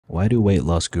Why do weight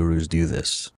loss gurus do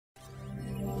this?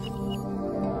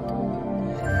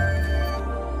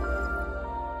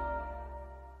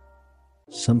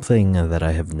 Something that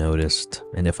I have noticed,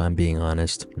 and if I'm being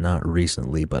honest, not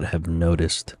recently, but have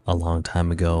noticed a long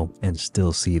time ago and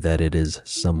still see that it is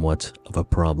somewhat of a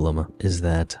problem, is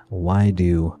that why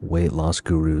do weight loss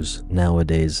gurus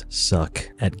nowadays suck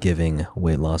at giving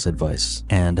weight loss advice?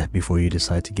 And before you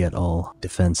decide to get all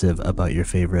defensive about your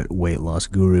favorite weight loss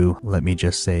guru, let me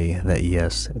just say that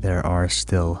yes, there are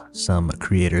still some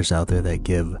creators out there that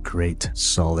give great,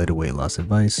 solid weight loss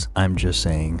advice. I'm just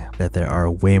saying that there are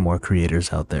way more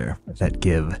creators out there that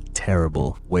give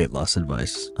terrible weight loss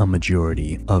advice a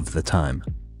majority of the time.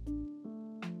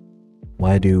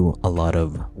 Why do a lot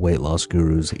of weight loss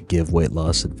gurus give weight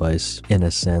loss advice in a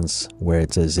sense where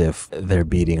it's as if they're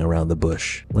beating around the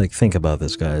bush? Like, think about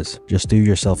this, guys. Just do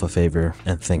yourself a favor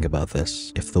and think about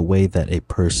this. If the way that a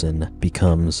person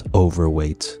becomes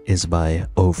overweight is by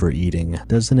overeating,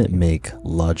 doesn't it make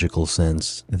logical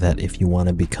sense that if you want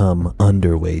to become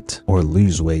underweight or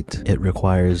lose weight, it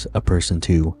requires a person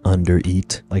to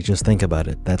undereat? Like, just think about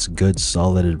it. That's good,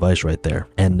 solid advice right there.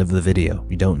 End of the video.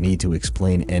 You don't need to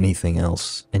explain anything else.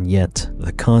 And yet,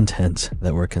 the content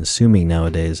that we're consuming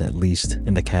nowadays, at least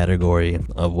in the category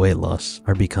of weight loss,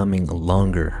 are becoming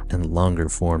longer and longer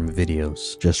form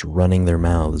videos, just running their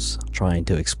mouths, trying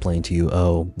to explain to you,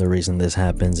 oh, the reason this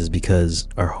happens is because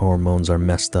our hormones are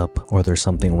messed up, or there's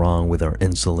something wrong with our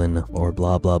insulin, or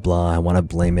blah blah blah, I want to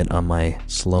blame it on my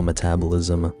slow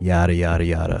metabolism, yada yada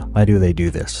yada. Why do they do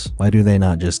this? Why do they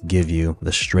not just give you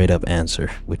the straight up answer,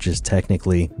 which is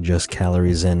technically just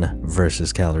calories in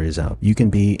versus calories out? You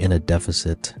can be in a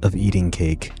deficit of eating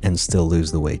cake and still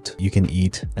lose the weight. You can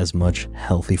eat as much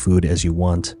healthy food as you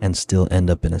want and still end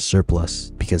up in a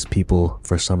surplus because people,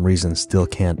 for some reason, still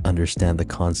can't understand the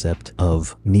concept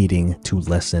of needing to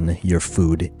lessen your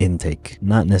food intake.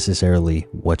 Not necessarily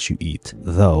what you eat,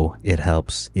 though it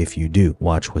helps if you do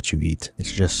watch what you eat.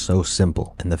 It's just so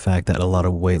simple. And the fact that a lot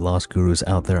of weight loss gurus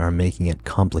out there are making it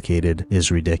complicated is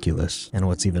ridiculous. And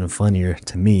what's even funnier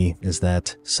to me is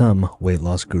that some weight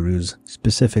loss gurus,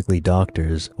 specifically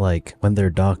doctors, like when they're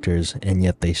doctors and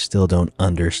yet they still don't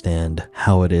understand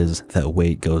how it is that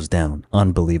weight goes down.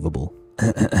 Unbelievable.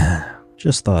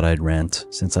 Just thought I'd rant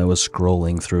since I was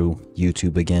scrolling through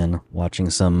YouTube again, watching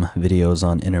some videos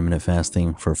on intermittent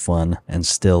fasting for fun, and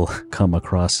still come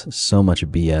across so much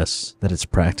BS that it's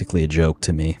practically a joke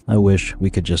to me. I wish we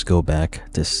could just go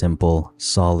back to simple,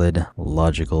 solid,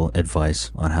 logical advice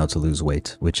on how to lose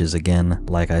weight, which is, again,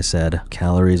 like I said,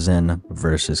 calories in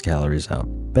versus calories out.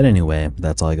 But anyway,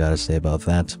 that's all I gotta say about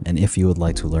that. And if you would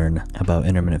like to learn about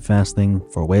intermittent fasting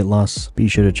for weight loss, be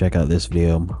sure to check out this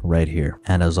video right here.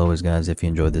 And as always, guys, if you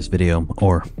enjoyed this video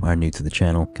or are new to the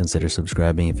channel, consider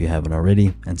subscribing if you haven't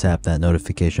already, and tap that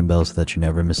notification bell so that you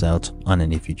never miss out on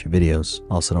any future videos.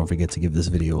 Also, don't forget to give this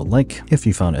video a like if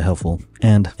you found it helpful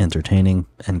and entertaining,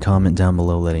 and comment down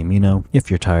below letting me know if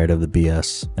you're tired of the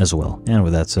BS as well. And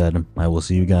with that said, I will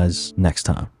see you guys next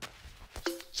time.